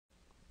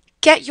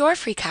Get your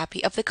free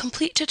copy of the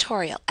complete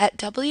tutorial at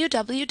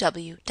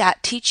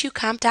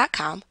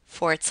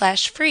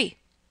www.teachucomp.com/free.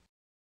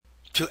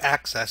 To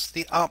access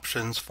the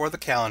options for the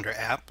Calendar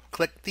app,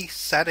 click the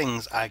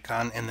Settings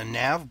icon in the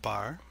nav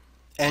bar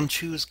and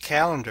choose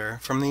Calendar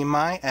from the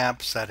My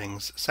App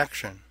Settings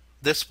section.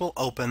 This will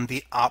open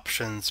the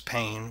Options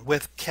pane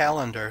with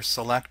Calendar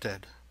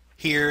selected.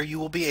 Here you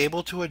will be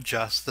able to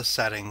adjust the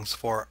settings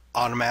for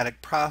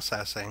automatic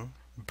processing,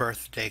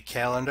 birthday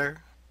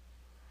calendar,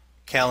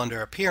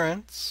 calendar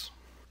appearance,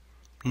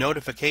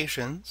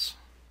 notifications,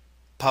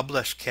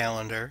 publish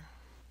calendar,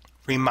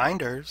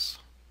 reminders,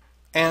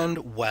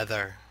 and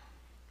weather.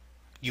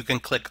 You can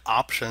click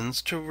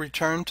Options to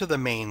return to the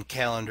main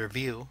calendar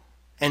view.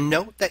 And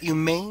note that you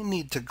may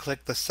need to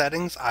click the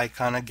settings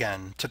icon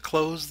again to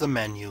close the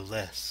menu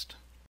list.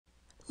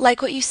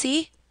 Like what you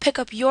see? Pick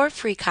up your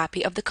free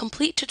copy of the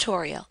complete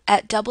tutorial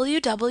at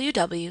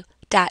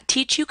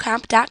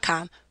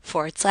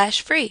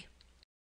www.teachucomp.com/free.